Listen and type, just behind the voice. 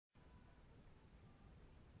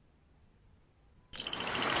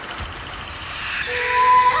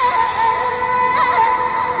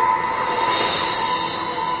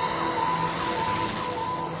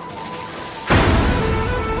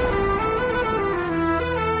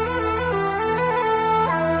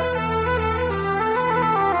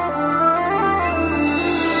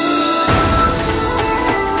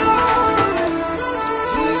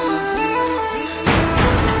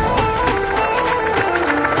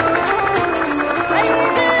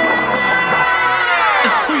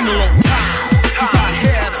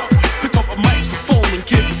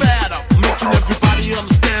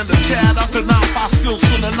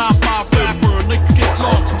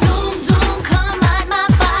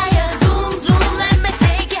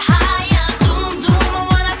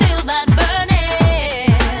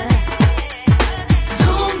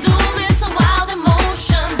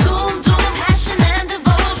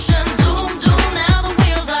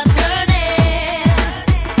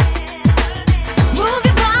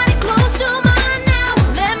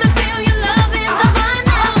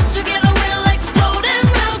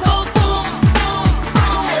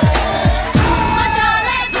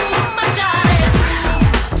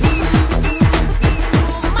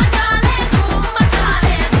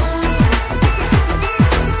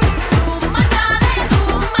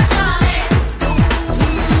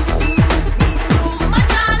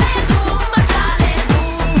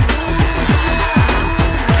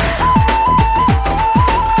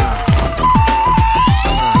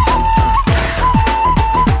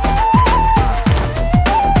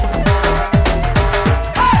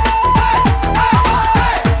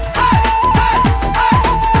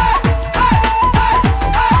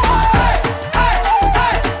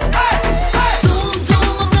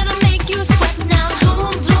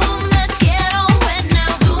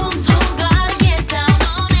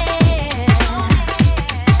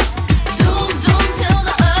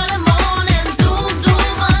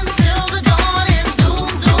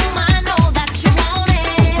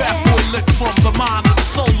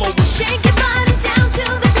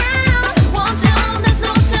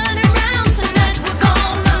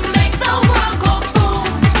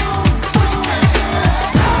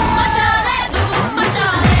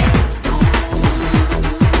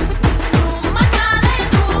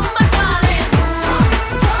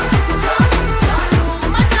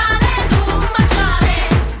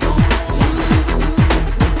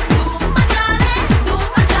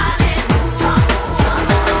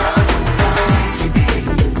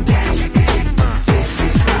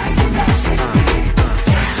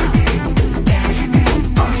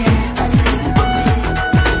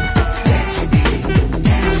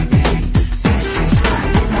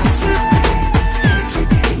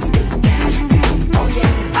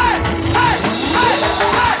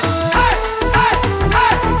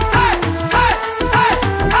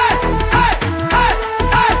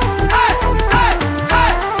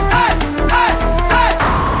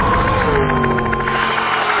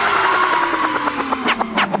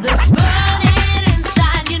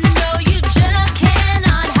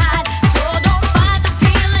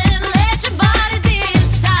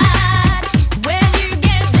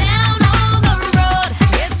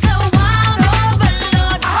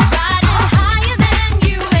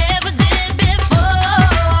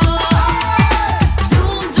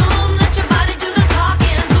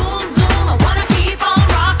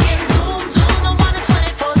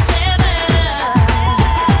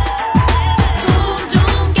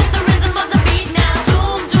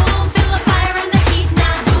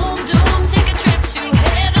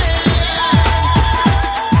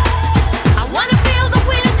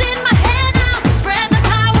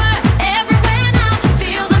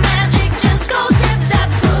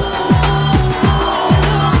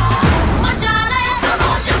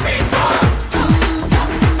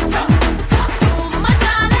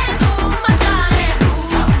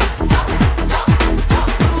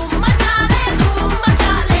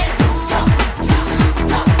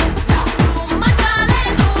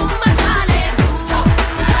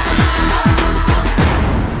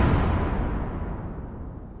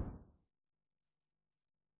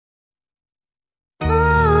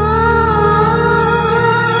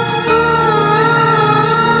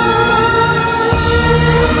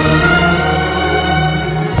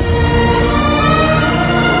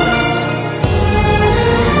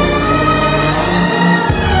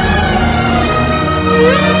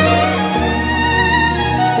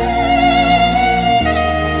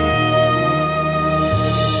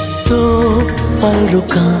पल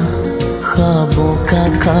रुका ख्वाबों का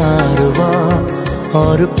कारवां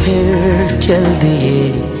और फिर चल दिए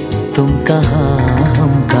तुम कहाँ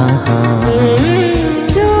हम कहाँ।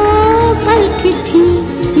 दो पल की थी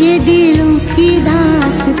ये दिलों की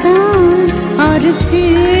दास्तान और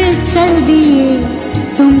फिर चल दिए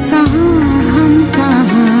तुम कहाँ हम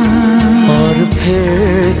कहाँ। और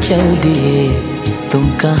फिर चल दिए तुम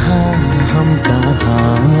कहाँ हम कहाँ।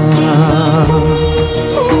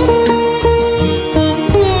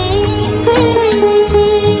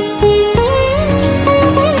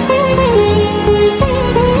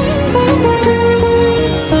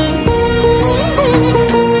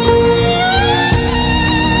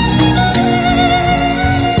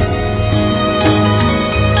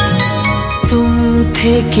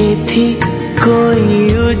 थे कि थी कोई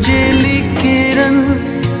उजली किरण,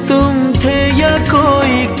 तुम थे या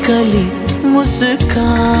कोई कली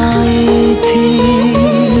मुस्काई थी।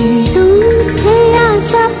 तुम थे या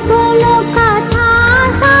सपनों का था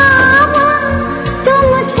सावन, तुम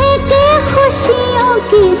थे कि खुशियों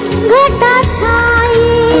की घटा छाई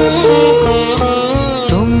थी।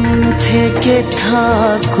 तुम थे कि था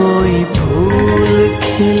कोई फूल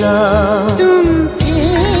खिला, तुम थे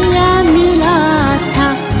या मिला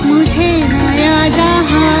मुझे नया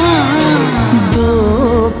जहां। दो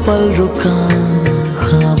पल रुका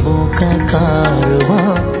ख्वाबों का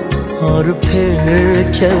कारवां और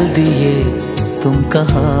फिर चल दिए तुम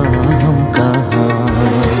कहाँ हम कहाँ।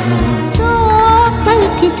 दो पल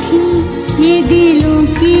की थी ये दिलों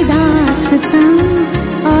की दास्तां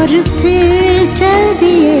और फिर चल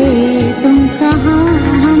दिए तुम कहाँ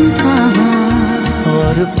हम कहाँ।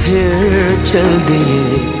 और फिर चल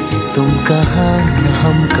दिए तुम कहाँ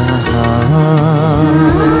हम कहाँ।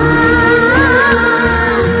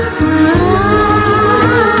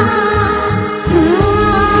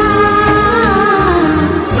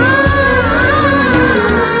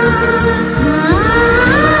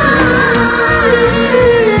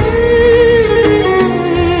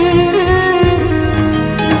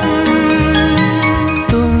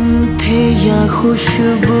 तुम थे या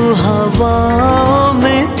खुशबू हवाओं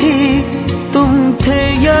में थी, तुम थे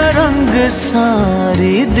या रंग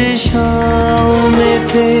सारी दिशाओं में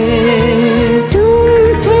थे। तुम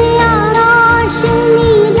थे या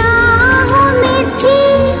रोशनी राहों में थी,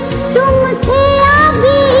 तुम थे या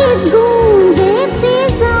गीत गूंजे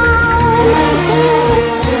फिजाओं में थे।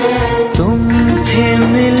 तुम थे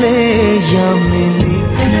मिले या मिली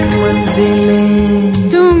थी मंजिलें,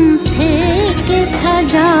 तुम थे कि था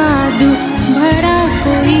जादू भरा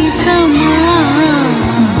कोई समा।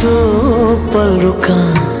 दो पल रुका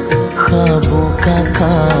ख्वाबों का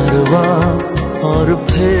कारवां और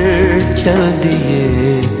फिर चल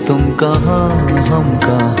दिए तुम कहाँ हम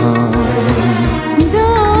कहाँ। दो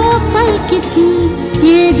पल की थी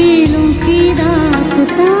ये दिलों की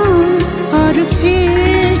दास्तां और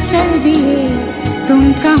फिर चल दिए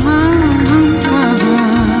तुम कहाँ हम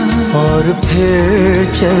कहाँ। और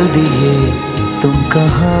फिर चल दिए तुम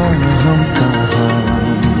कहाँ हम कहाँ।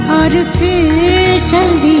 और फिर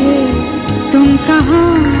चल दिए तुम कहाँ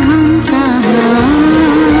हम कहाँ।